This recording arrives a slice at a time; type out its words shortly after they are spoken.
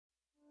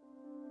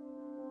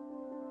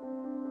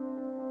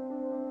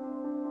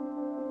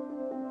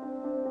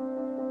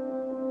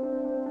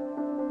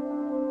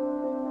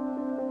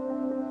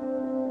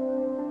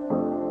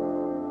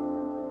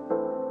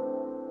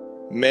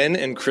Men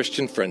and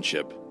Christian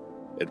Friendship.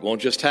 It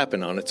Won't Just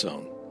Happen on Its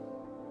Own,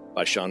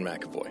 by Sean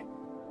McAvoy.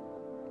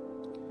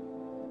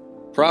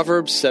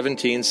 Proverbs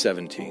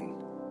 17:17.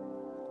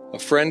 A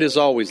friend is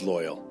always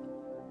loyal,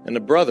 and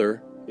a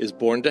brother is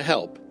born to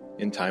help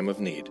in time of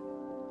need.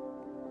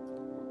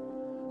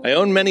 I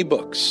own many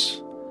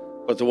books,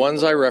 but the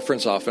ones I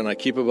reference often I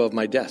keep above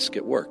my desk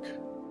at work.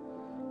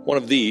 One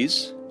of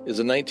these is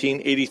a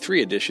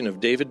 1983 edition of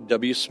David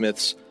W.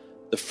 Smith's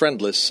The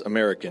Friendless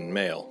American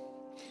Male.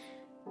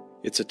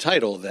 It's a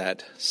title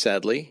that,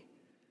 sadly,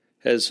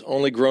 has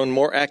only grown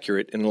more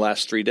accurate in the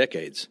last 3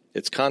 decades,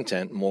 its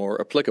content more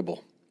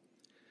applicable.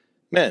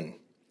 Men,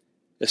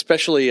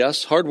 especially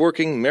us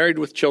hardworking, married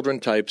with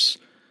children types,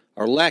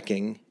 are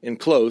lacking in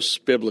close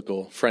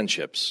biblical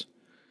friendships.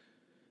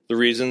 The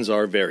reasons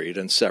are varied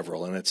and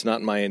several, and it's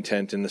not my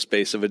intent in the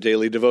space of a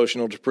daily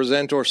devotional to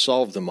present or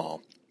solve them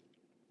all.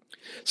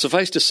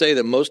 Suffice to say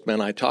that most men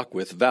I talk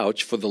with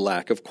vouch for the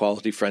lack of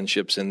quality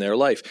friendships in their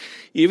life,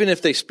 even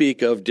if they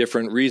speak of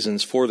different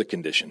reasons for the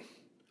condition.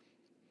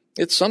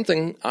 It's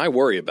something I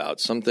worry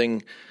about,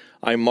 something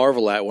I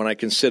marvel at when I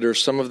consider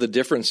some of the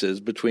differences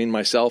between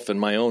myself and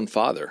my own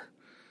father.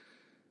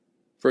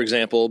 For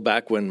example,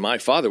 back when my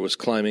father was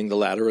climbing the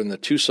ladder in the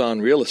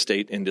Tucson real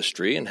estate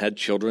industry and had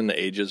children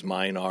the ages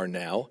mine are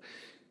now,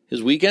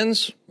 his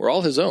weekends were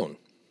all his own.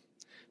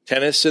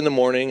 Tennis in the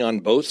morning on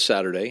both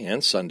Saturday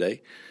and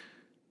Sunday,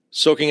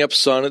 soaking up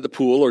sun at the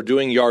pool or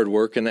doing yard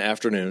work in the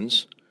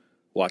afternoons,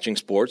 watching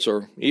sports,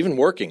 or even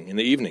working in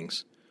the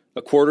evenings,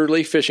 a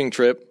quarterly fishing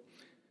trip.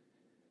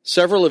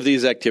 Several of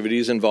these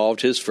activities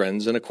involved his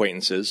friends and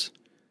acquaintances.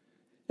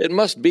 It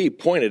must be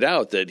pointed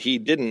out that he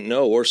didn't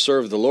know or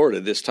serve the Lord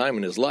at this time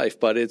in his life,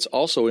 but it's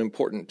also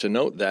important to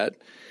note that,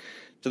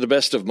 to the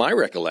best of my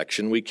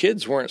recollection, we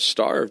kids weren't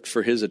starved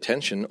for his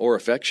attention or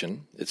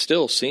affection. It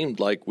still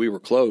seemed like we were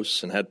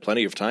close and had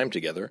plenty of time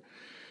together.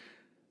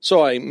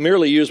 So I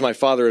merely used my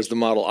father as the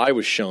model I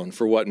was shown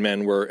for what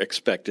men were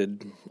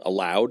expected,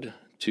 allowed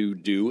to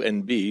do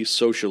and be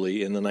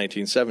socially in the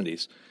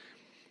 1970s.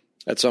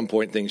 At some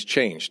point, things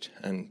changed,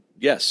 and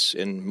yes,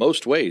 in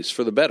most ways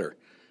for the better.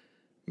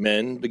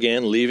 Men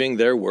began leaving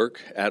their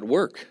work at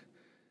work,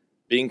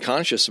 being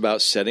conscious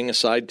about setting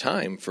aside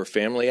time for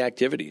family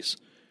activities,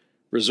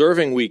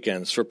 reserving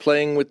weekends for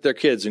playing with their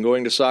kids and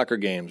going to soccer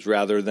games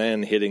rather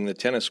than hitting the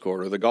tennis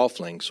court or the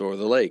golf links or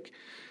the lake.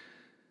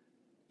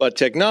 But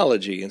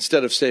technology,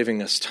 instead of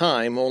saving us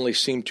time, only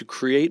seemed to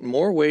create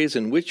more ways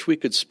in which we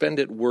could spend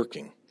it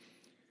working.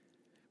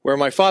 Where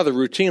my father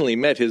routinely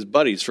met his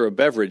buddies for a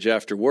beverage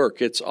after work,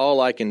 it's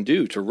all I can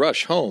do to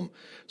rush home,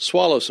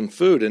 swallow some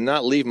food, and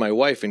not leave my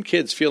wife and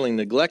kids feeling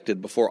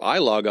neglected before I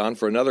log on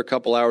for another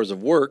couple hours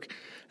of work,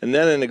 and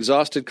then an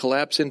exhausted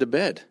collapse into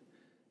bed.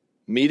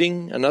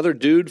 Meeting another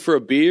dude for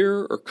a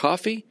beer or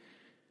coffee?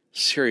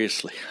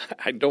 Seriously,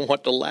 I don't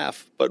want to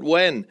laugh, but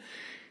when?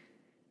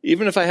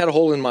 Even if I had a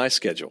hole in my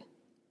schedule.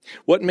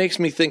 What makes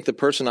me think the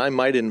person I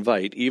might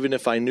invite, even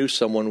if I knew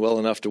someone well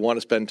enough to want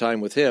to spend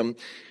time with him,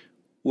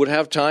 would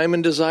have time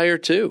and desire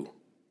too?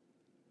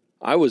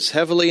 I was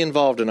heavily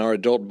involved in our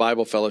adult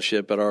Bible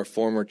fellowship at our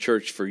former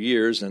church for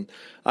years, and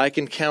I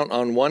can count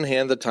on one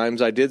hand the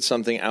times I did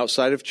something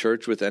outside of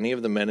church with any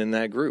of the men in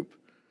that group.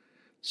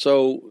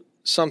 So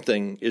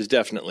something is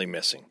definitely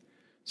missing.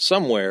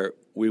 Somewhere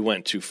we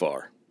went too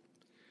far.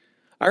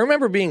 I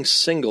remember being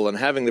single and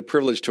having the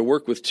privilege to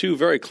work with 2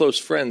 very close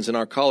friends in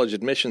our college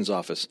admissions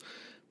office,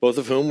 both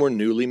of whom were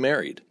newly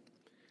married.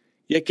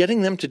 Yet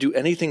getting them to do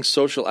anything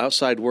social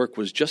outside work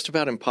was just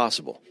about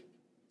impossible.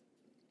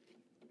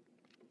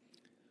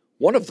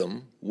 One of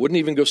them wouldn't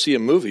even go see a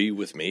movie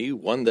with me,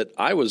 one that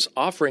I was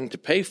offering to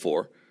pay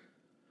for,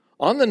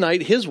 on the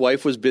night his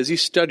wife was busy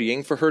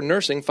studying for her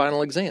nursing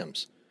final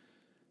exams.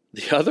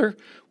 The other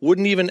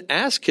wouldn't even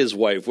ask his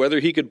wife whether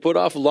he could put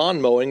off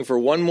lawn mowing for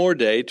one more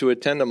day to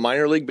attend a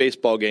minor league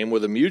baseball game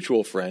with a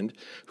mutual friend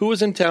who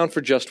was in town for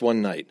just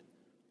one night.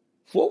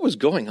 What was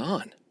going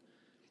on?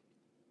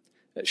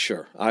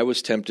 Sure, I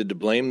was tempted to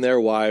blame their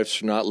wives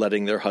for not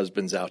letting their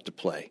husbands out to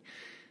play.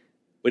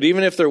 But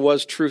even if there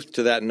was truth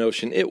to that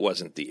notion, it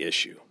wasn't the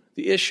issue.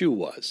 The issue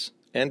was,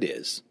 and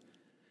is,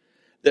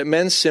 that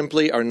men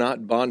simply are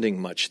not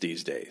bonding much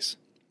these days.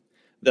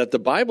 That the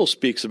Bible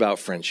speaks about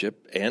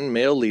friendship and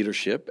male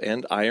leadership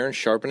and iron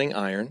sharpening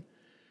iron,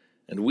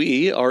 and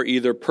we are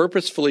either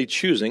purposefully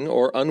choosing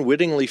or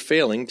unwittingly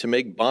failing to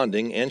make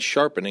bonding and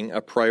sharpening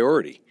a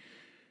priority.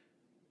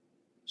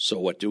 So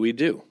what do we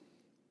do?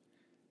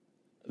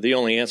 The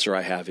only answer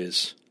I have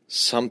is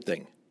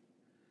something.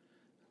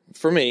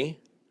 For me,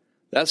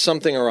 that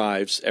something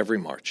arrives every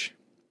March.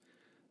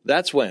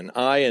 That's when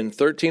I and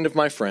 13 of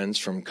my friends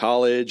from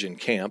college and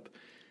camp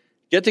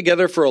get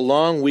together for a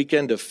long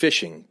weekend of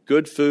fishing,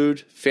 good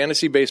food,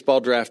 fantasy baseball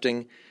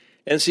drafting,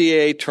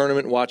 NCAA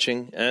tournament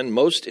watching, and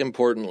most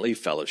importantly,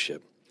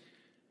 fellowship.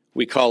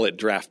 We call it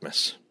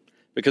Draftmas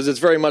because it's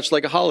very much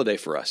like a holiday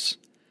for us,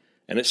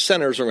 and it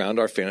centers around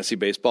our fantasy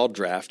baseball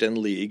draft and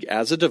league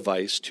as a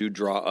device to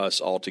draw us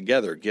all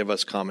together, give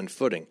us common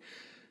footing.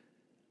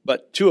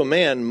 But to a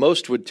man,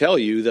 most would tell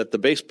you that the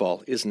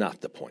baseball is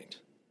not the point.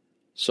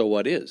 So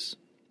what is?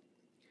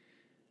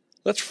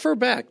 Let's refer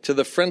back to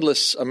the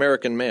friendless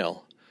American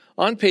male.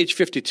 On page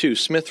 52,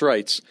 Smith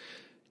writes,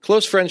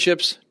 "Close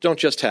friendships don't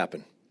just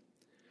happen.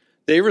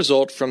 They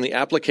result from the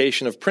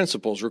application of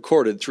principles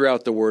recorded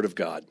throughout the Word of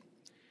God."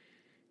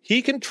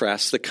 He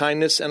contrasts the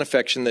kindness and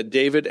affection that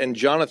David and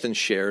Jonathan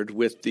shared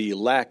with the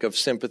lack of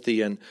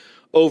sympathy and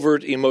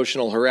overt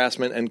emotional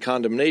harassment and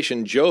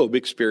condemnation Job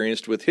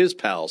experienced with his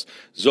pals,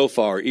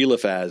 Zophar,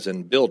 Eliphaz,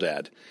 and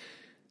Bildad.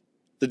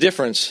 The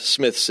difference,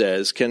 Smith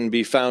says, can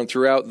be found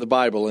throughout the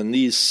Bible in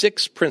these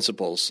 6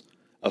 principles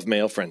of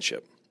male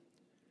friendship.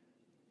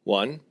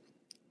 1.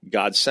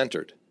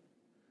 God-centered.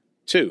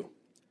 2.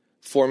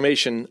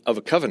 Formation of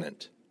a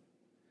covenant.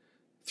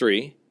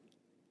 3.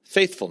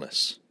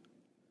 Faithfulness.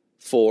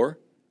 4.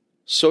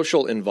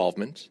 Social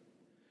involvement.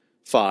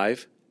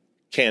 5.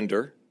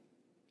 Candor.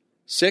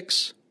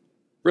 6.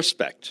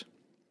 Respect.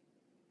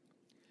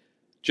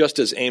 Just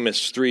as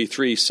Amos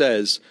 3:3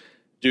 says,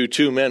 "Do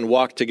 2 men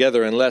walk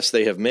together unless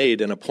they have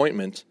made an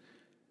appointment?"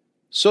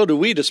 so do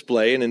we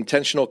display an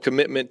intentional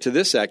commitment to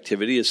this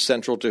activity as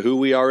central to who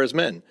we are as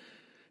men,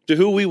 to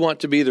who we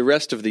want to be the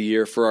rest of the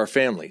year for our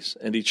families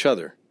and each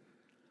other.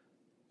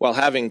 While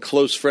having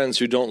close friends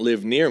who don't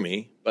live near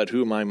me, but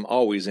whom I'm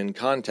always in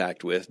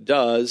contact with,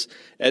 does,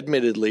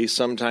 admittedly,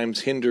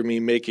 sometimes hinder me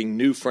making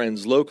new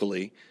friends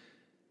locally,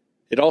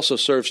 it also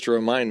serves to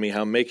remind me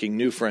how making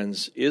new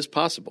friends is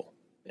possible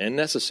and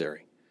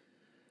necessary.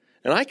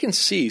 And I can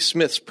see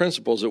Smith's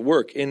principles at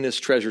work in this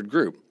treasured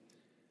group.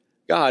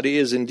 God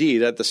is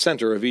indeed at the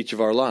center of each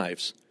of our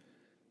lives.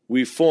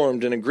 We've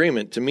formed an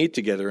agreement to meet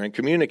together and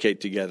communicate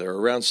together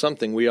around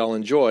something we all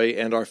enjoy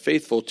and are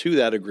faithful to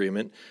that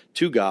agreement,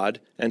 to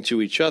God, and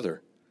to each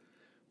other.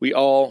 We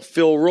all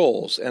fill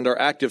roles and are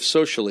active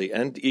socially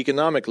and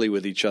economically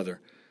with each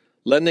other,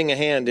 lending a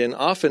hand in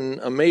often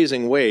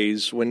amazing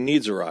ways when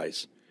needs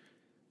arise.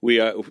 We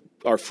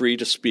are free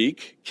to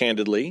speak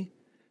candidly,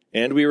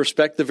 and we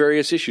respect the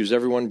various issues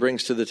everyone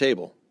brings to the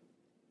table.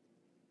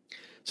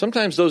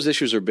 Sometimes those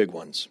issues are big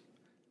ones: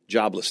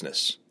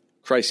 joblessness,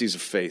 crises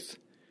of faith,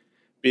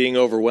 being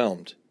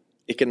overwhelmed,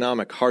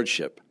 economic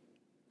hardship,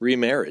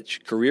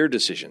 remarriage, career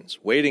decisions,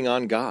 waiting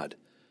on God,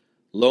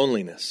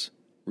 loneliness,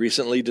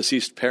 recently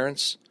deceased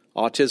parents,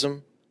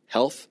 autism,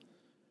 health.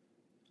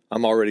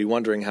 I'm already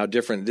wondering how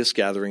different this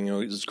gathering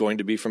is going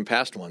to be from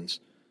past ones.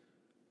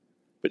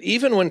 But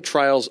even when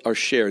trials are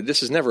shared,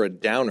 this is never a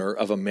downer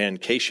of a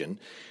mancation.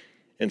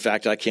 In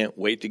fact, I can't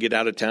wait to get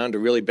out of town to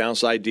really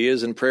bounce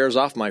ideas and prayers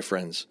off my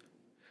friends,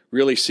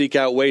 really seek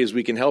out ways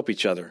we can help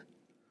each other,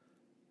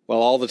 while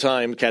all the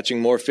time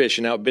catching more fish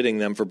and outbidding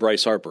them for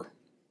Bryce Harper.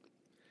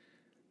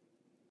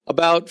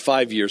 About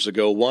 5 years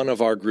ago, one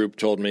of our group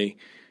told me,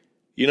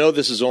 "You know,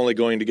 this is only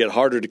going to get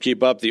harder to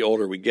keep up the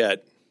older we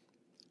get."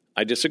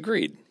 I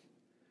disagreed.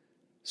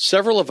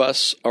 Several of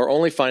us are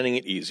only finding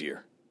it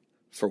easier.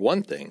 For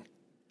one thing,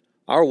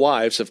 our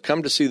wives have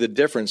come to see the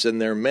difference in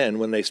their men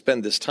when they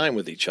spend this time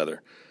with each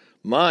other.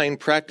 Mine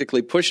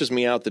practically pushes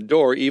me out the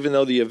door, even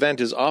though the event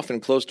is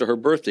often close to her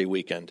birthday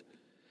weekend.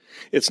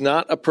 It's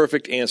not a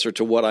perfect answer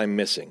to what I'm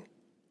missing,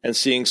 and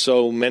seeing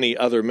so many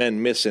other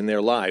men miss in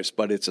their lives,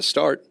 but it's a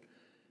start,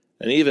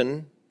 and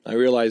even, I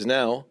realize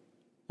now,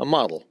 a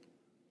model.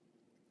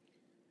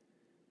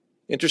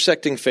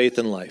 Intersecting faith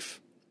and life.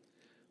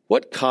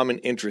 What common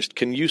interest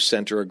can you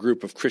center a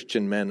group of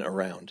Christian men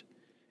around?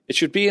 It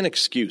should be an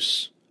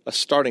excuse, a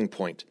starting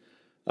point,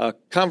 a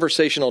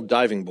conversational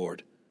diving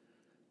board.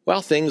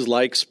 While things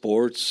like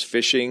sports,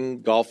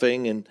 fishing,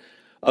 golfing, and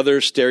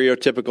other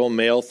stereotypical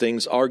male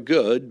things are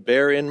good,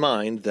 bear in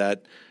mind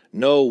that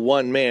no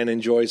one man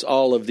enjoys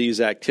all of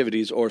these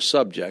activities or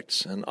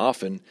subjects, and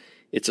often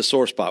it's a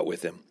sore spot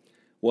with him,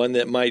 one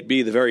that might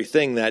be the very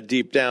thing that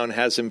deep down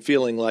has him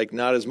feeling like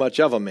not as much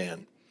of a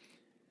man.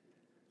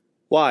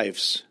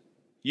 Wives,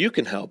 you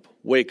can help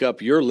wake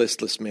up your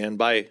listless man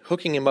by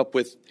hooking him up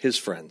with his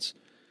friends,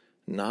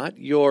 not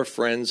your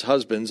friends'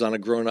 husbands on a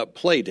grown-up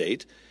play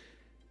date,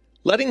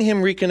 letting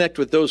him reconnect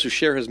with those who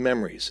share his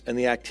memories and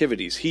the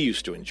activities he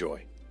used to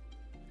enjoy.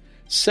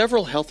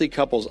 Several healthy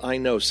couples I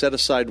know set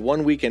aside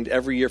one weekend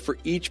every year for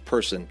each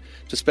person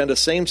to spend a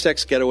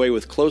same-sex getaway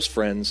with close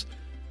friends,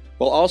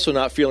 while also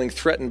not feeling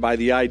threatened by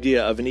the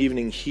idea of an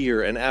evening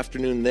here, an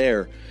afternoon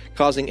there,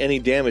 causing any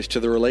damage to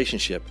the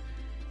relationship.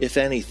 If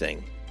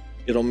anything,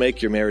 it'll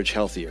make your marriage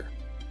healthier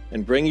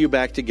and bring you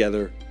back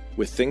together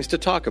with things to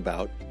talk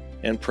about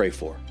and pray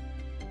for.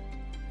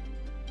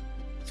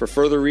 For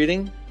further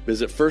reading,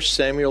 visit 1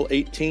 Samuel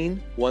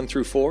 18,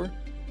 1-4,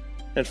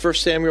 and 1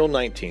 Samuel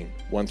 19,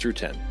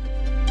 1-10.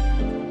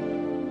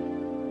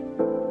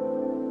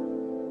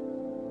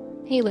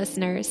 Hey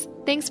listeners,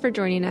 thanks for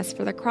joining us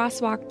for the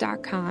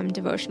Crosswalk.com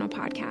devotional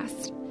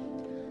podcast.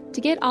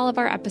 To get all of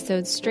our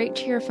episodes straight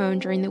to your phone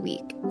during the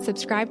week,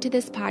 subscribe to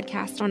this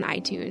podcast on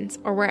iTunes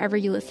or wherever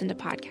you listen to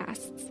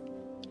podcasts.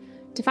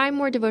 To find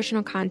more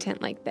devotional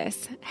content like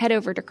this, head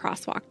over to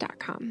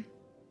Crosswalk.com.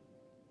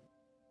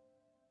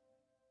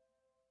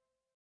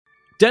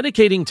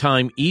 Dedicating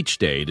time each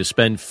day to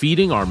spend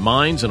feeding our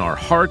minds and our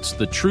hearts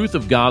the truth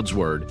of God's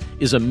Word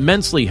is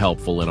immensely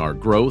helpful in our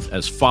growth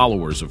as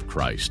followers of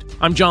Christ.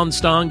 I'm John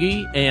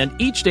Stange, and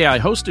each day I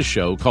host a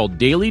show called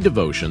Daily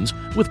Devotions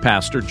with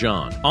Pastor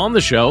John. On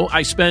the show,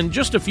 I spend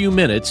just a few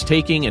minutes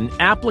taking an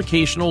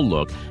applicational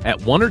look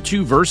at one or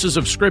two verses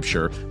of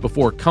Scripture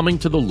before coming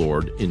to the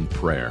Lord in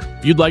prayer.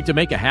 If you'd like to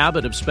make a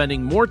habit of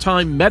spending more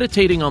time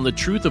meditating on the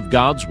truth of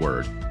God's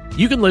Word,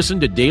 you can listen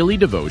to Daily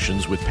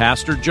Devotions with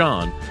Pastor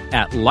John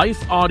at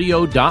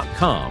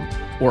lifeaudio.com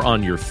or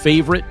on your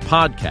favorite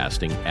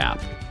podcasting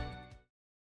app.